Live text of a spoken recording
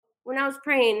when I was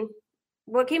praying,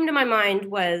 what came to my mind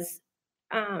was,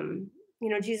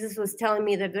 Jesus was telling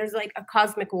me that there's like a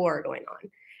cosmic war going on,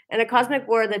 and a cosmic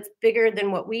war that's bigger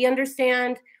than what we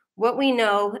understand, what we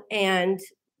know, and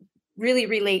really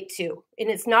relate to. And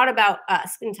it's not about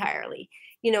us entirely.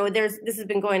 This has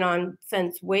been going on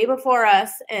since way before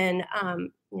us, and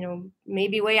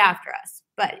maybe way after us.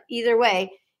 But either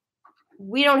way,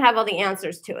 we don't have all the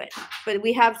answers to it, but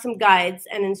we have some guides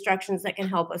and instructions that can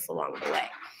help us along the way.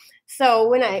 So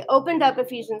when I opened up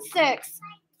Ephesians 6,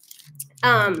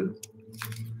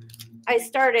 I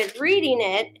started reading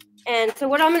it. And so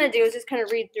what I'm going to do is just kind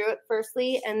of read through it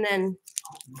firstly and then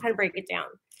kind of break it down.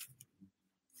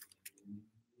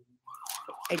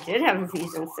 I did have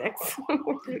Ephesians 6.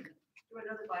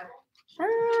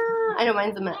 I know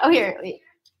mine's a mess. Oh, here. Wait.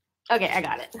 Okay, I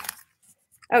got it.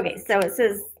 Okay, so it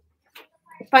says,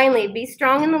 finally, be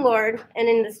strong in the Lord and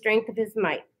in the strength of his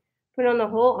might. Put on the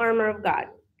whole armor of God,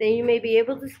 that you may be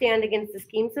able to stand against the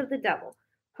schemes of the devil.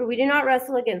 For we do not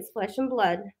wrestle against flesh and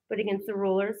blood, but against the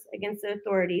rulers, against the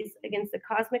authorities, against the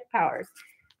cosmic powers.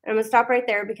 And I'm going to stop right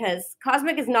there because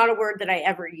cosmic is not a word that I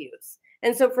ever use.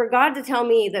 And so for God to tell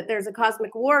me that there's a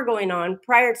cosmic war going on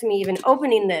prior to me even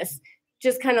opening this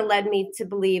just kind of led me to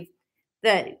believe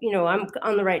that, I'm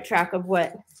on the right track of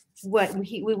what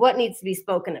needs to be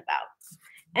spoken about.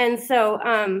 And so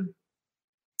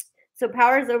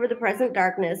powers over the present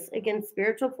darkness against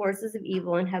spiritual forces of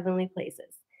evil in heavenly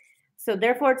places. So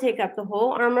therefore take up the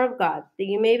whole armor of God, that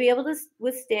you may be able to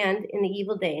withstand in the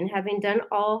evil day, and having done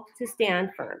all, to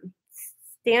stand firm.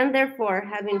 Stand therefore,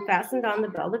 having fastened on the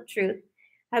belt of truth,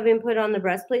 having put on the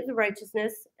breastplate of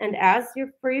righteousness, and as shoes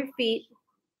for your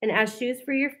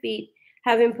feet,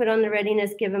 having put on the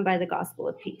readiness given by the gospel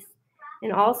of peace.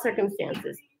 In all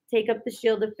circumstances, take up the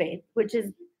shield of faith, with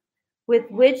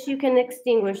which you can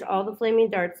extinguish all the flaming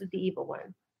darts of the evil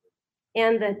one.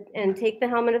 And take the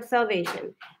helmet of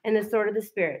salvation and the sword of the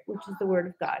Spirit, which is the word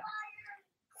of God.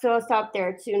 So I'll stop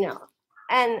there too now.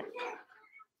 And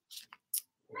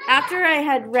after I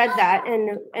had read that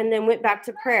and then went back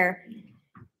to prayer,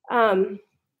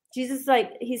 Jesus,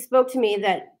 he spoke to me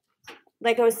that,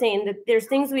 like I was saying, that there's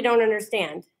things we don't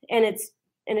understand, and it's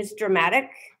dramatic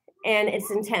and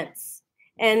it's intense,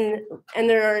 and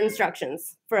there are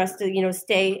instructions for us to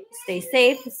stay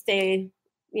safe, stay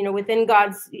within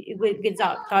God's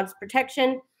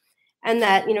protection, and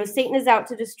that Satan is out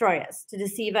to destroy us, to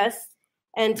deceive us,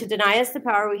 and to deny us the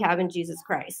power we have in Jesus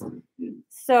Christ.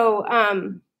 So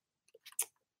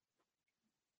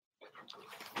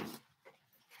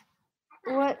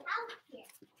what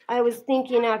I was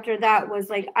thinking after that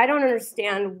was I don't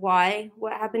understand why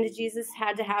what happened to Jesus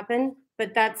had to happen,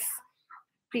 but that's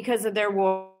because of their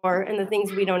war and the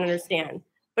things we don't understand.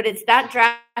 But it's that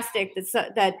drastic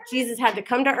that Jesus had to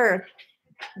come to earth,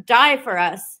 die for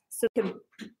us, so we could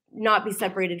not be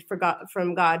separated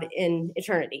from God in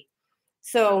eternity.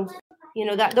 So,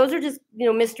 those are just,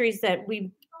 mysteries that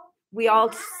we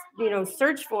all,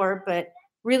 search for, but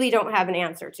really don't have an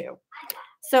answer to.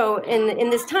 So in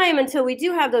this time, until we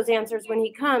do have those answers, when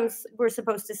he comes, we're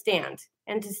supposed to stand.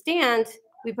 And to stand,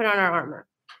 we put on our armor.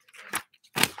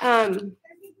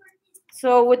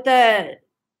 So with the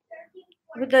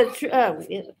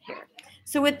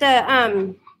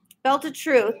belt of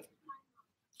truth,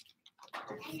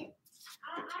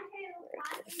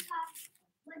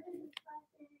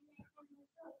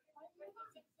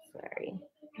 sorry.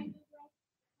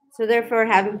 So therefore,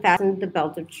 having fastened the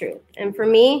belt of truth, and for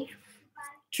me,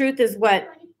 truth is what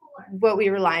we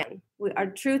rely on. Our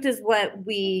truth is what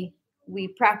we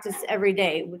practice every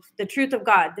day, with the truth of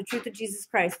God, the truth of Jesus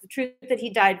Christ, the truth that he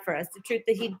died for us, the truth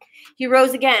that he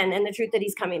rose again, and the truth that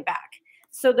he's coming back.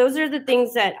 So those are the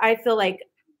things that I feel like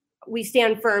we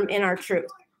stand firm in our truth,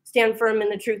 stand firm in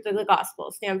the truth of the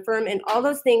gospel, stand firm in all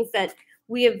those things that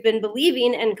we have been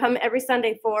believing and come every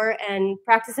Sunday for and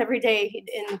practice every day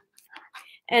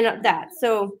and that.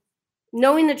 So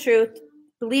knowing the truth,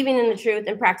 believing in the truth,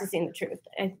 and practicing the truth,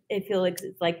 I feel like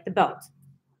it's like the belt.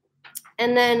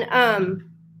 And then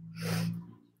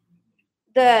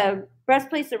the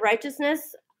breastplate of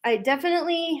righteousness, I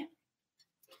definitely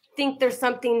think there's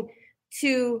something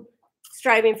to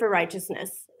striving for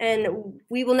righteousness. And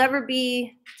we will never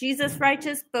be Jesus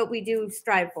righteous, but we do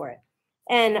strive for it.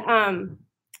 And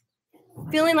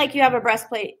feeling like you have a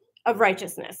breastplate of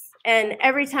righteousness. And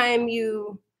every time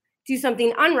you do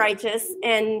something unrighteous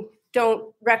and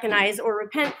don't recognize or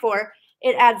repent for,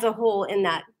 it adds a hole in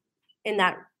that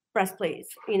breastplate,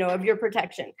 of your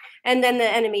protection. And then the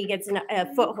enemy gets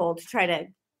a foothold to try to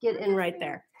get in right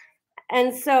there.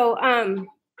 And so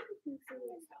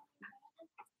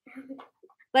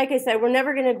like I said, we're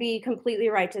never going to be completely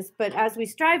righteous, but as we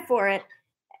strive for it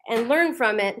and learn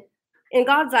from it, in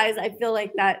God's eyes, I feel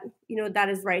like that, that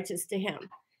is righteous to him.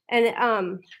 And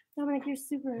Dominic, you're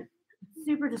super,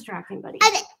 super distracting, buddy.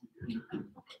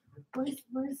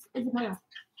 Where's Isabella?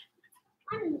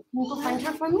 Can you go find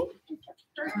her for me?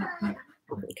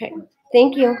 Okay,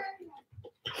 thank you.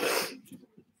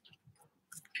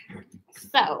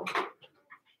 So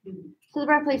the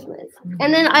replacement is.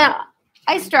 And then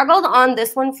I struggled on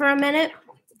this one for a minute,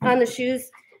 on the shoes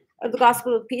of the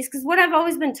gospel of peace, because what I've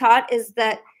always been taught is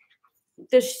that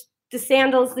the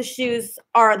sandals, the shoes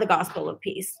are the gospel of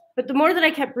peace. But the more that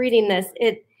I kept reading this,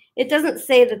 it doesn't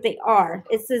say that they are.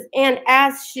 It says, and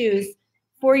as shoes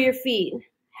for your feet,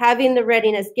 having the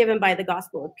readiness given by the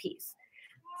gospel of peace.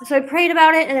 So I prayed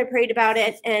about it,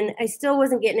 and I still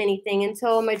wasn't getting anything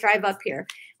until my drive up here.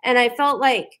 And I felt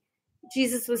like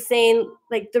Jesus was saying,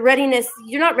 like, the readiness,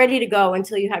 you're not ready to go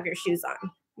until you have your shoes on.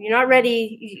 You're not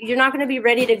ready. You're not going to be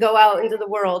ready to go out into the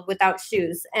world without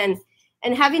shoes. And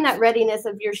having that readiness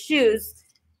of your shoes,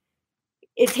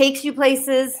 it takes you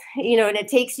places, and it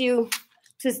takes you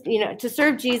to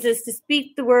serve Jesus, to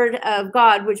speak the word of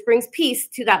God, which brings peace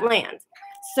to that land.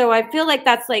 So I feel like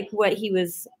that's like what he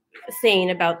was saying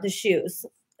about the shoes.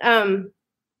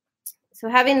 So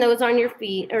having those on your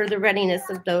feet, or the readiness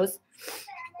of those.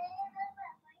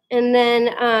 And then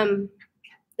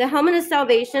the helmet of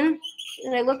salvation.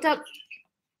 And I looked up,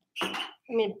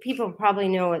 people probably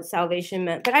know what salvation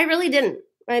meant, but I really didn't.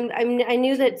 I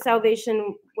knew that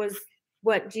salvation was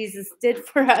what Jesus did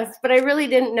for us, but I really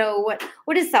didn't know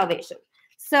what is salvation.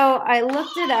 So I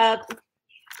looked it up.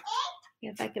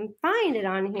 If I can find it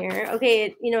on here. Okay,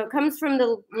 it comes from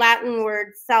the Latin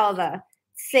word salva,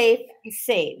 safe,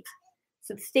 saved.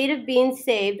 So the state of being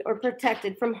saved or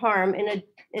protected from harm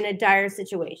in a dire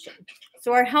situation.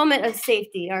 So our helmet of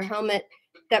safety, our helmet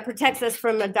that protects us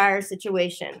from a dire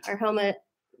situation, our helmet,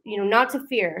 not to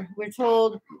fear. We're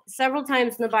told several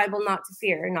times in the Bible not to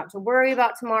fear, not to worry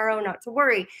about tomorrow, not to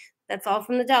worry. That's all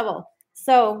from the devil.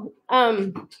 So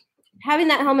having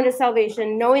that helmet of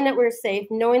salvation, knowing that we're safe,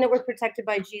 knowing that we're protected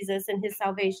by Jesus and his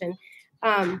salvation,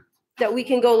 that we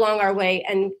can go along our way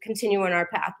and continue on our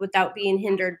path without being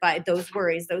hindered by those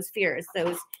worries, those fears,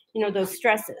 those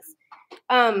stresses.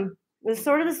 The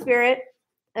sword of the Spirit,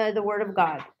 the word of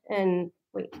God. And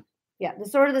the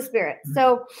sword of the Spirit.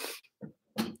 So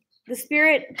the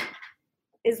Spirit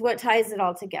is what ties it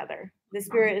all together. The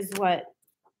Spirit is what,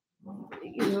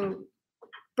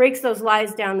 breaks those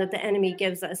lies down that the enemy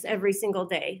gives us every single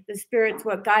day. The Spirit's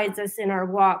what guides us in our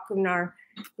walk, in our,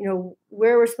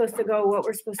 where we're supposed to go, what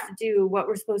we're supposed to do, what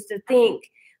we're supposed to think.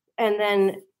 And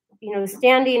then,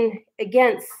 standing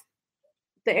against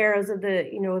the arrows of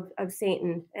of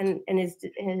Satan and his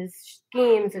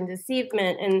schemes and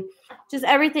deceivement and just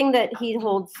everything that he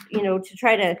holds, to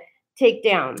try to take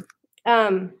down.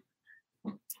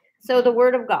 So the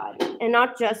word of God, and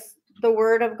not just the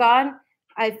word of God.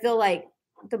 I feel like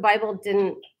the Bible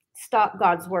didn't stop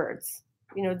God's words.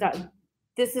 That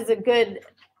this is a good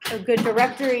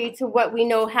directory to what we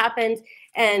know happened,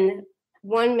 and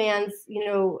one man's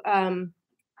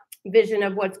vision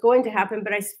of what's going to happen.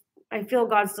 But I feel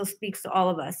God still speaks to all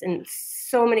of us in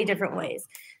so many different ways,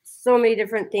 so many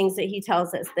different things that he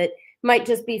tells us that might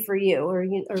just be for you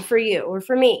or for you or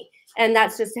for me. And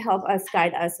that's just to help us,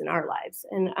 guide us in our lives.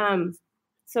 And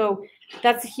so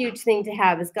that's a huge thing to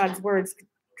have, is God's words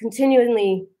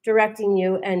continually directing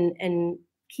you and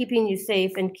keeping you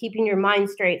safe and keeping your mind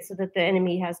straight so that the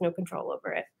enemy has no control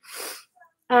over it.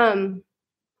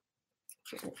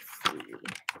 Let's see.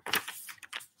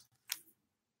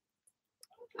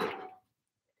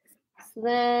 So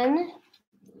then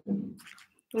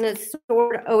the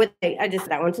sword, I just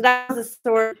said that one. So that was the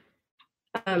sword,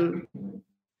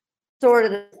 sword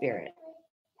of the Spirit.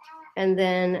 And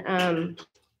then,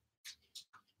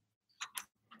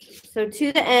 so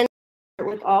to the end,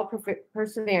 with all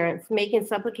perseverance, making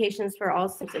supplications for all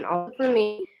saints and also for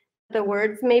me, the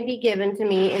words may be given to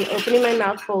me in opening my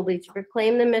mouth boldly to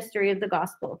proclaim the mystery of the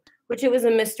gospel, which it was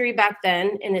a mystery back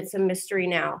then, and it's a mystery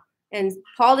now. And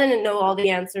Paul didn't know all the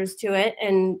answers to it,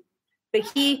 but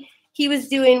he was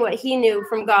doing what he knew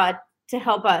from God to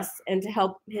help us and to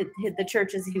help the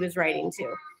churches he was writing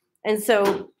to. And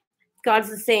so God's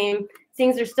the same.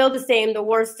 Things are still the same. The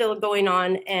war's still going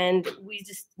on, and we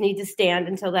just need to stand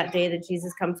until that day that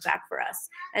Jesus comes back for us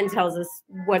and tells us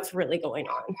what's really going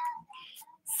on.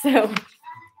 So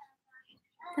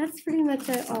that's pretty much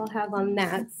all I have on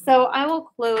that. So I will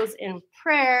close in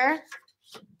prayer.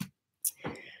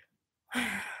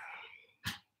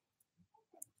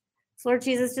 So Lord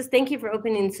Jesus, just thank you for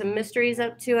opening some mysteries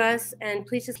up to us, and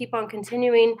please just keep on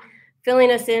continuing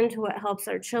filling us into what helps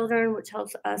our children, which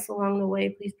helps us along the way.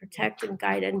 Please protect and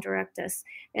guide and direct us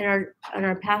in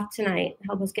our path tonight.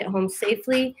 Help us get home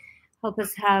safely. Help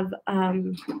us have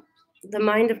the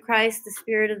mind of Christ, the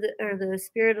spirit of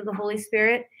the Holy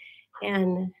Spirit,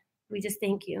 and we just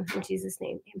thank you in Jesus'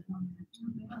 name.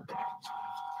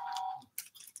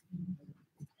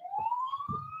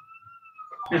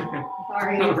 Amen.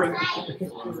 Sorry.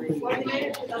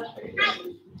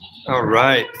 All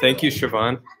right. Thank you,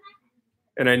 Siobhan.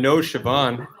 And I know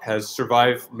Siobhan has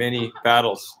survived many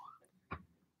battles.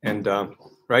 And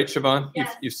right, Siobhan?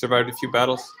 Yes. You've survived a few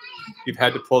battles? You've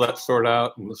had to pull that sword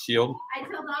out and the shield? I tell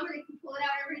Dominic to pull it out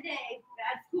every day.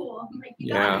 That's cool. I'm like,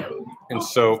 you Yeah. got to. And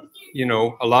so,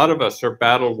 a lot of us are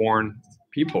battle-worn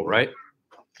people, right?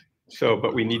 So,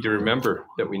 but we need to remember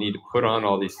that we need to put on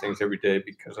all these things every day,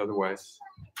 because otherwise,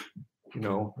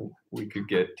 we could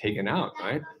get taken out,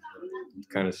 right? It's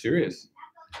kind of serious.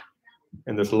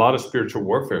 And there's a lot of spiritual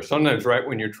warfare. Sometimes, right,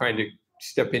 when you're trying to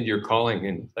step into your calling,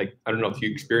 and like, I don't know if you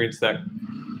experienced that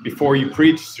before you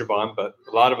preach, Siobhan, but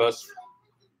a lot of us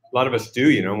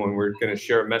do, when we're going to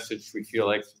share a message, we feel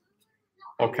like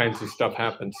all kinds of stuff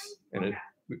happens, and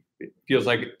it feels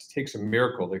like it takes a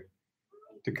miracle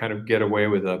to kind of get away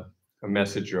with a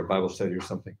message or a Bible study or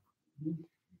something.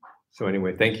 So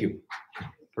anyway, thank you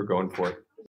for going for it.